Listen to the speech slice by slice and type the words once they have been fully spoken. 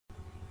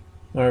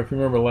Alright, if you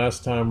remember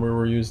last time we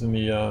were using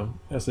the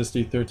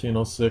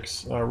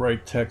ssd1306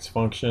 write text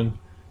function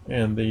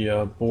and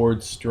the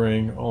board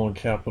string all in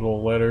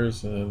capital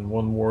letters and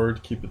one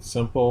word, keep it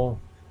simple.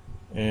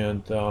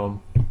 And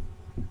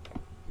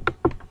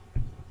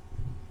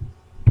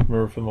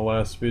remember from the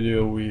last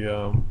video we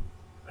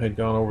had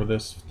gone over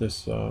this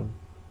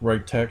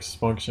write text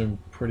function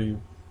pretty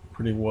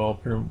well,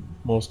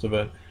 most of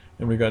it,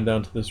 and we got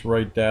down to this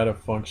write data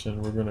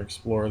function. We're going to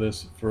explore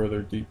this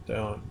further, dig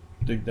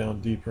down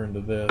deeper into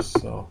this.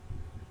 So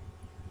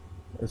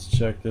let's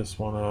check this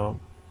one out.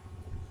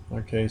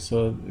 Okay,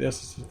 so the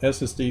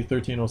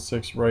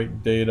ssd1306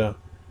 write data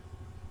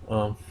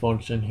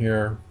function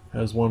here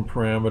has one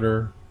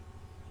parameter,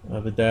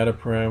 the data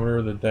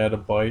parameter, the data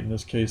byte, in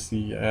this case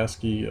the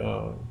ASCII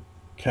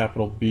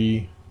capital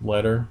B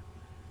letter,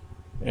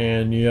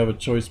 and you have a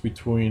choice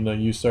between the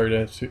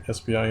USART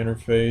SPI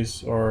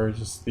interface or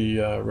just the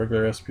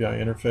regular SPI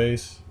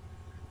interface.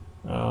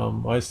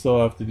 I still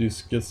have to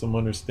get some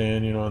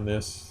understanding on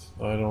this.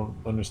 I don't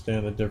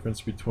understand the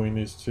difference between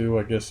these two.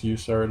 I guess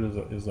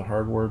USART is a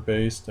hardware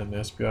based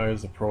and SPI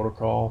is a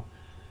protocol.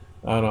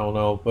 I don't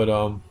know, but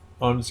I'm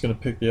just going to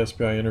pick the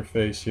SPI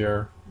interface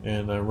here,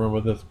 and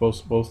remember that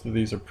both of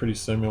these are pretty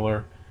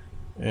similar,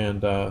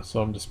 and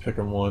so I'm just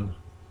picking one.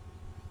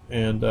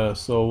 And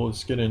so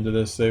let's get into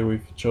this. Say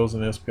we've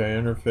chosen the SPI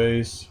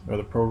interface, or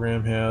the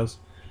program has,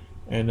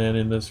 and then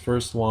in this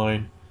first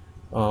line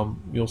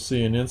you'll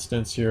see an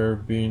instance here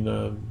being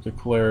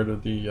declared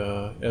of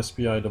the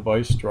SPI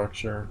device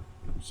structure.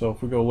 So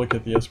if we go look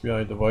at the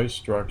SPI device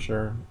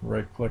structure,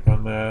 right click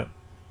on that,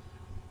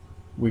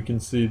 we can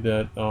see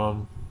that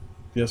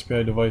the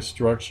SPI device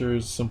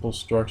structure's simple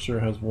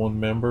structure has one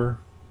member,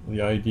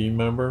 the ID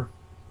member.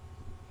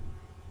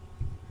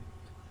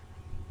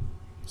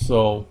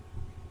 So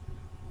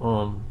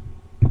so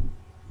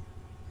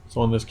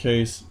in this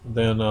case,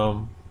 then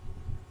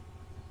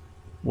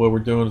what we're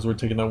doing is we're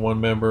taking that one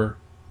member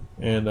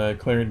and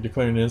declaring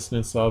an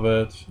instance of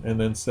it, and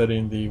then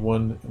setting the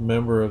one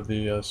member of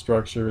the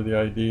structure, the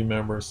ID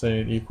member, setting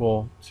it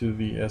equal to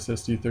the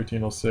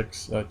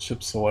ssd1306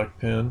 chip select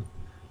pin.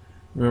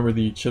 Remember,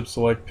 the chip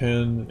select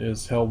pin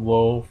is held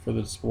low for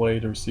the display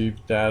to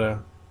receive data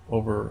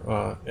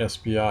over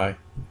SPI.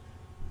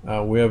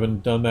 We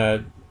haven't done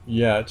that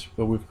yet,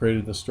 but we've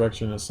created the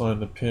structure and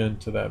assigned the pin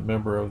to that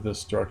member of this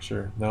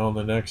structure. Now in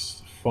the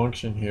next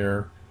function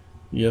here,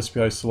 the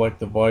SPI select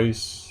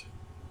device,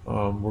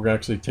 we're going to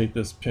actually take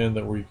this pin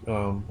that we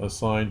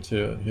assigned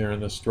to here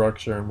in this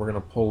structure, and we're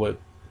going to pull it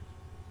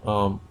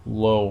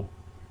low.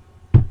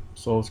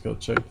 So let's go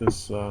check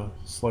this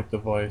select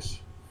device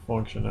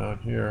function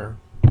out here.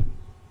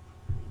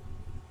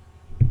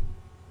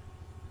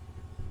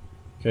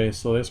 Okay,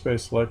 so the SPI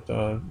select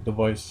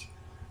device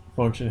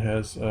function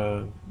has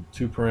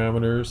two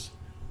parameters.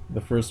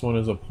 The first one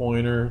is a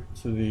pointer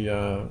to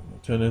the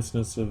to an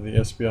instance of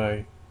the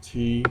SPI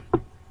T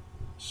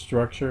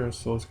structure.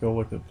 So let's go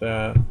look at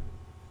that.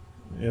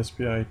 The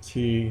SPI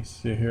T,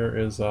 see here,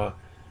 is the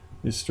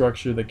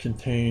structure that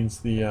contains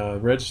the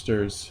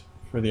registers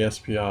for the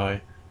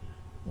SPI.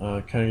 Kind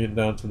of getting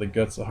down to the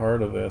guts, the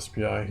heart of the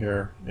SPI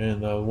here,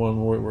 and the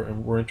one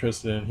we're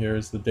interested in here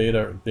is the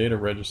data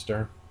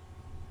register.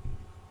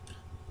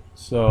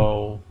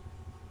 So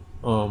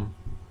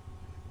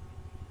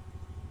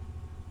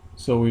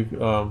we've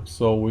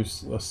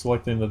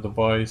selecting the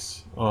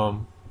device.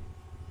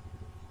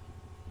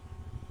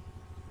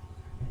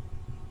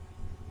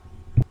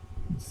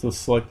 So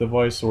select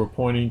device. So we're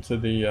pointing to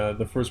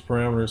the first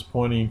parameter is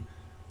pointing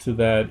to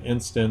that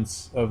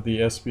instance of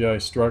the SPI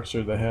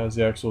structure that has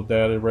the actual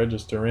data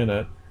register in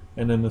it,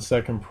 and then the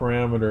second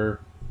parameter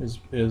is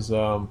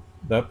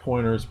that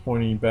pointer is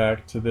pointing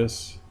back to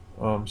this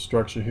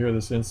structure here,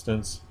 this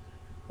instance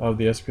of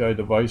the SPI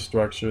device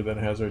structure that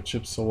has our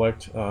chip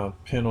select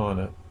pin on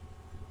it.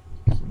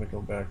 So let me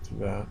go back to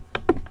that.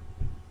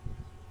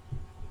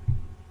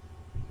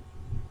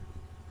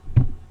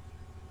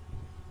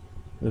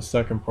 The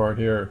second part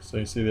here, so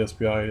you see the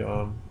SPI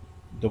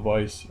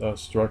device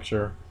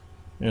structure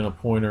and a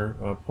pointer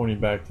pointing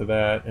back to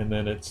that, and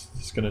then it's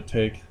just going to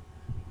take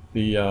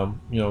the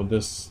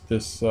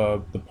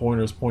the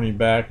pointer is pointing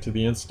back to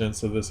the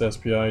instance of this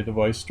SPI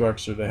device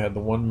structure that had the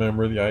one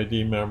member, the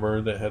ID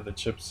member, that had the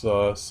chips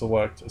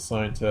select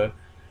assigned to it,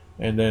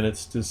 and then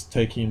it's just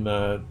taking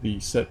the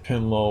set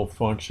pin low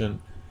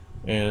function,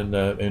 and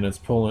it's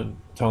telling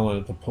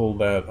it to pull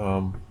that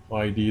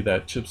ID,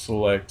 that chip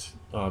select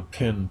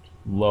pin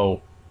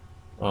low,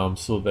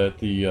 so that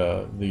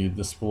the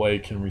display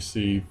can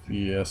receive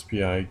the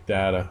SPI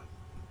data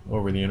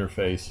over the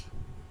interface.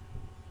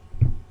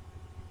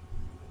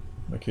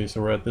 Okay,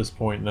 so we're at this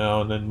point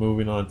now, and then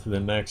moving on to the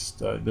next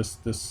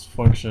this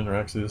function, or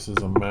actually this is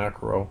a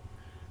macro,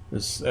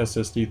 this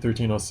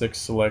ssd1306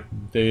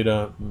 select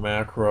data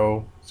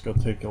macro. Let's go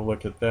take a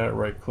look at that.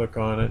 Right click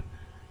on it,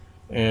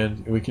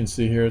 and we can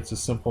see here it's a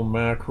simple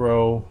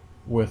macro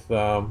with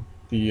the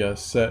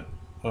set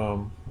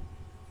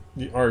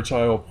the arch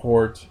IO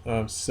port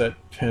set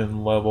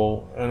pin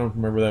level. I don't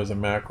remember that as a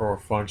macro or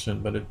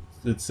function, but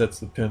it sets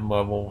the pin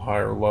level high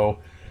or low.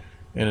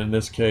 And in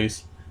this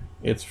case,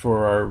 it's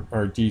for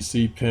our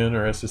DC pin,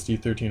 our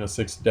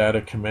ssd1306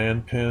 data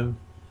command pin.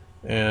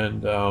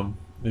 And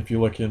if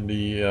you look in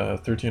the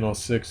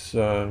 1306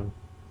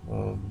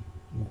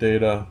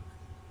 data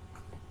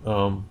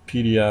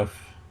PDF,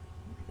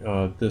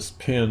 this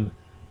pin,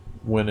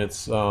 when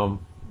it's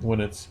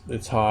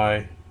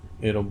high,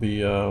 it'll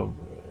be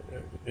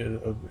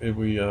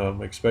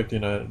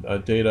expecting a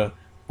data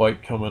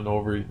byte coming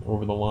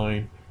over the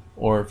line,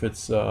 or if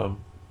it's the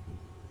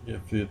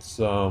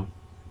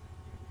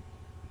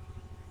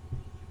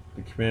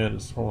command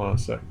is, hold on a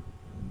sec.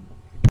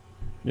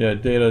 Yeah,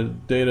 data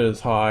is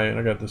high, and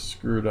I got this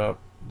screwed up.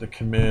 The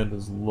command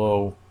is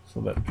low,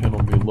 so that pin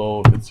will be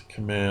low if it's a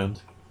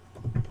command.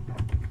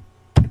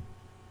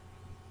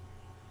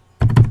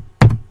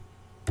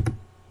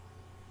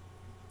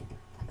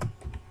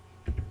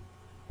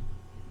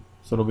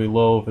 So it'll be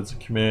low if it's a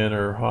command,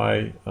 or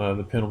high,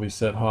 the pin will be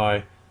set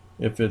high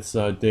if it's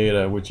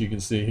data, which you can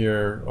see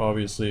here.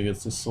 Obviously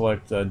it's the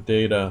select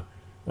data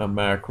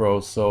macro,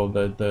 so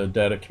that the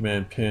data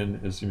command pin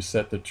is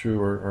set to true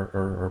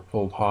or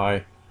pulled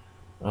high,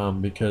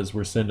 because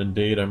we're sending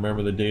data.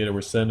 Remember, the data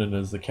we're sending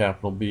is the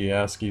capital B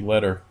ASCII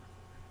letter.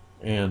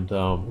 And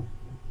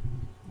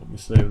let me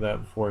save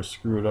that before I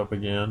screw it up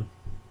again.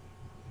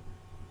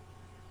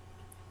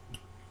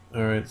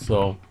 Alright,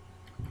 so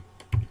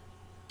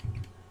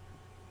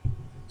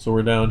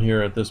we're down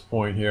here at this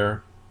point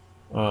here.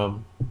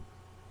 Not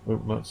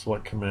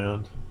select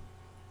command.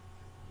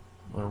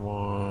 I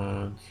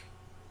want,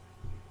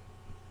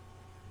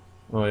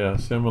 oh yeah,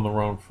 see, I'm in the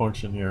wrong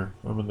function here.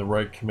 I'm in the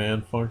right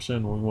command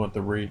function. We want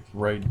the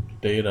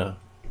right data,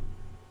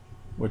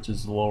 which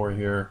is lower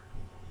here.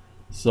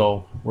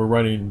 So we're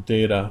writing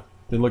data.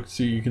 They look,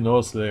 see, you can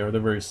notice they're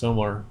very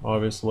similar.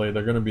 Obviously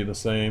they're going to be the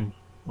same,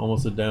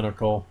 almost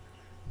identical,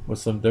 with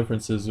some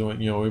differences, you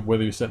know,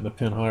 whether you're setting the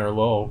pin high or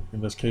low.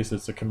 In this case,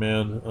 it's a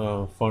command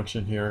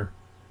function here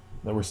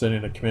that we're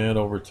sending a command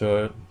over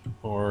to it,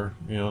 or,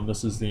 you know,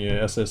 this is the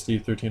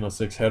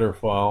ssd1306 header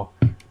file.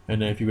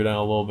 And then if you go down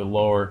a little bit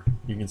lower,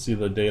 you can see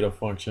the data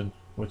function,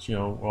 which, you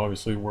know,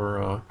 obviously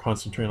we're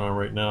concentrating on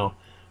right now.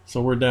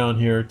 So we're down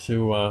here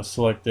to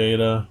select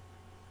data,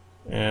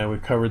 and we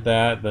covered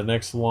that. The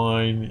next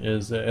line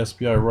is the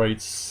SPI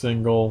write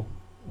single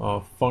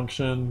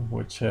function,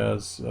 which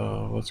has,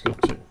 let's go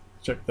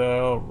check that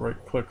out. Right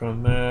click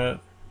on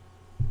that,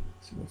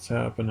 see what's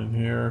happening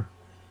here.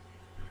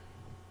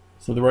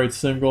 So the write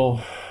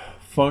single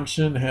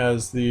function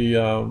has the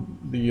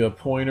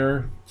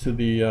pointer to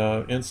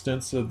the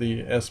instance of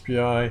the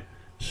SPI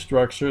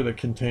structure that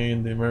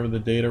contained, remember, the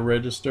data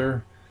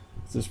register.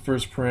 It's this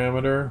first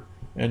parameter,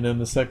 and then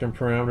the second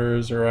parameter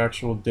is our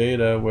actual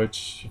data,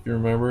 which, if you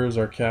remember, is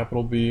our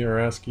capital B, or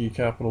ASCII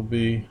capital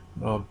B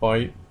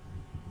byte.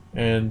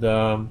 And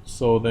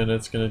so then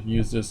it's going to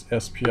use this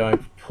SPI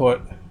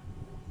put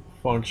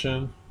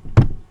function,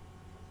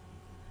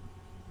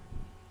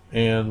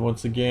 and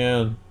once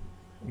again,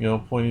 you know,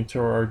 pointing to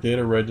our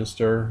data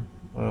register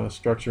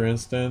structure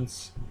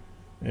instance,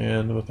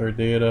 and with our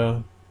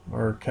data,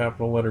 our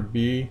capital letter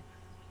B,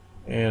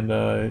 and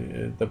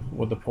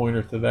with the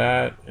pointer to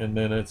that, and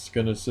then it's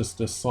going to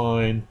just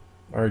assign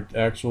our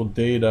actual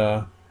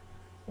data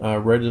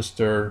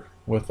register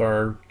with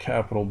our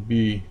capital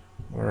B,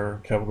 or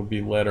capital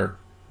B letter.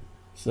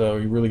 So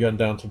you really got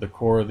down to the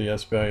core of the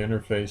SPI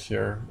interface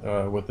here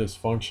with this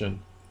function.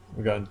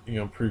 We got, you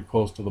know, pretty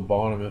close to the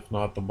bottom, if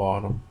not the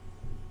bottom.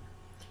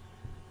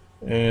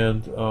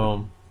 And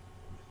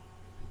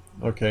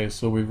okay,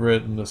 so we've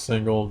written the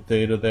single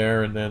data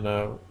there, and then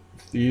the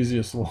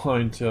easiest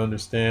line to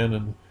understand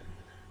in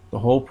the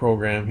whole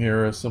program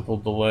here, a simple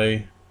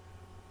delay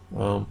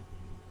of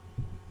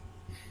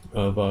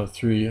 3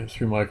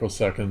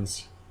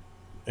 microseconds,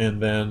 and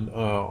then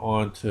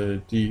on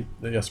to the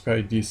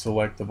SPI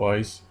deselect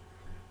device,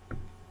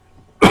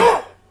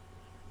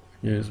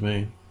 excuse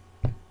me,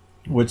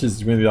 which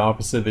is going to be the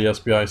opposite of the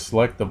SPI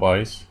select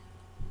device.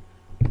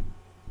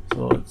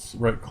 So let's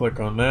right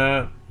click on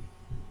that.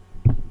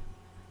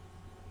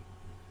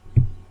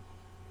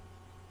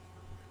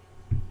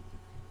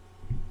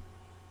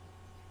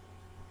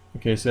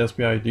 Okay, so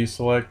SPI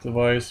deselect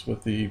device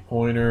with the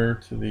pointer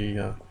to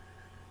the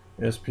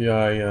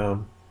SPI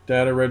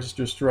data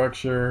register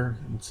structure.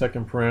 And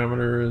second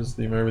parameter is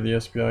the, remember, the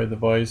SPI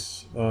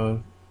device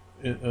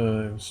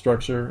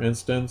structure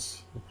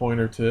instance, the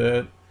pointer to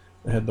it.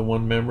 I had the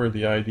one member,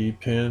 the ID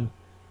pin,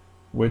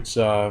 which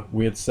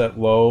we had set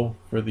low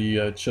for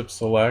the chip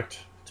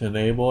select to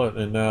enable it,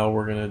 and now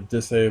we're going to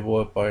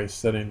disable it by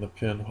setting the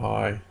pin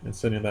high and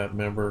setting that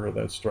member or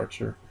that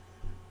structure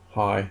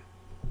high.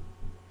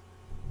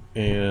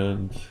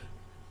 And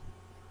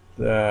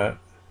that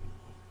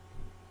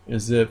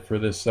is it for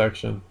this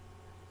section.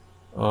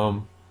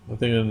 I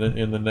think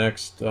in the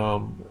next,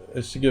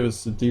 it should give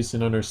us a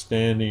decent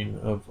understanding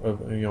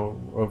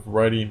of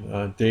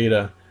writing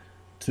data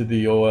to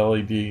the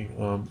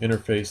OLED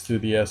interface through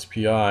the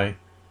SPI.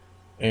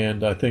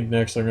 And I think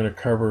next I'm going to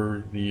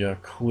cover the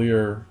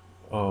clear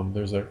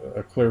there's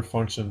a clear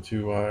function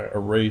to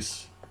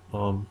erase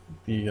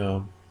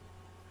the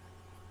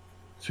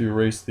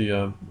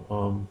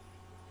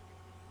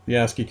the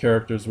ASCII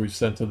characters we've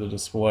sent to the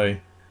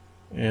display.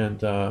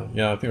 And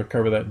yeah, I think I'll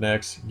cover that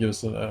next.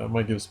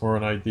 Might give us more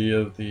an idea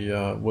of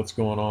the what's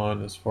going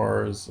on as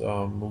far as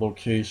the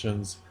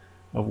locations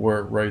of where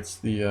it writes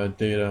the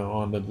data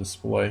on the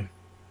display.